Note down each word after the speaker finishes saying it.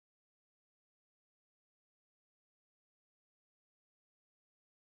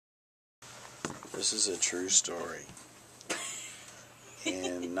This is a true story.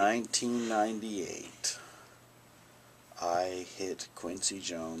 In 1998, I hit Quincy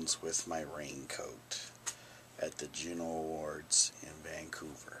Jones with my raincoat at the Juno Awards in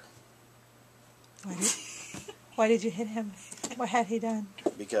Vancouver. Why did you hit him? What had he done?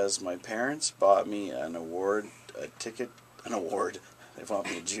 Because my parents bought me an award, a ticket, an award. They bought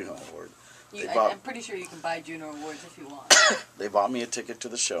me a Juno Award. I'm pretty sure you can buy Juno Awards if you want. They bought me a ticket to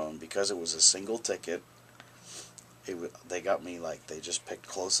the show, and because it was a single ticket, they got me, like, they just picked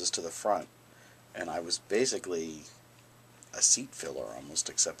closest to the front. And I was basically a seat filler almost,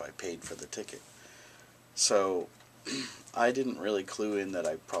 except I paid for the ticket. So I didn't really clue in that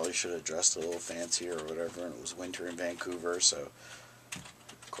I probably should have dressed a little fancier or whatever, and it was winter in Vancouver, so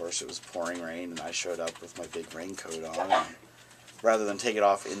of course it was pouring rain, and I showed up with my big raincoat on, and rather than take it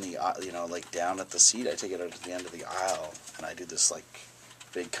off in the, like down at the seat, I take it out at the end of the aisle, and I do this, like,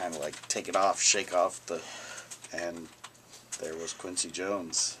 big kind of, like, take it off, shake off and there was Quincy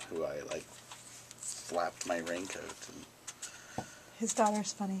Jones, who I, like, flapped my raincoat, and His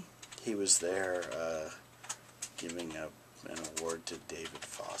daughter's funny. he was there, giving an award to David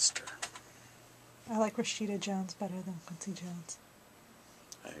Foster. I like Rashida Jones better than Quincy Jones.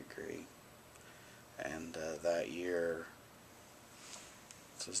 I agree. And that year,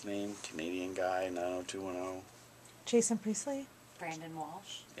 what's his name? Canadian guy, 90210. Jason Priestley? Brandon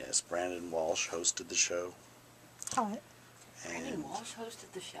Walsh. Yes, Brandon Walsh hosted the show. Hot. Brandon Walsh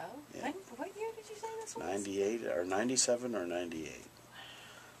hosted the show? Yeah. What year did you say this was? 98, or 97 or 98.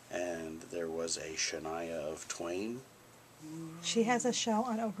 And there was a Shania of Twain. She has a show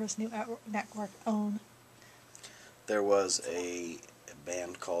on Oprah's new network, OWN. There was a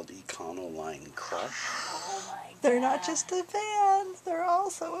band called Econoline Crush. Oh my God. They're not just a band, they're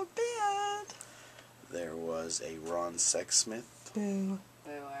also a band. There was a Ron Sexsmith. Boo.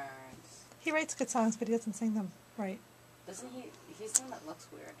 Boo words. He writes good songs, but he doesn't sing them right. Doesn't he? He's the one that looks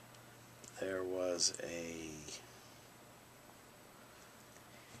weird. There was a...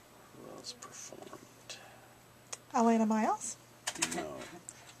 Who else performed? Elena Miles? No.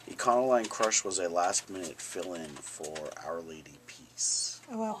 Econoline Crush was a last-minute fill-in for Our Lady Peace.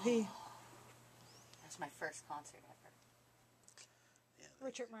 OLP. That's my first concert ever. Yeah,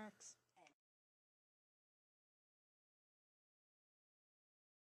 Richard Marx.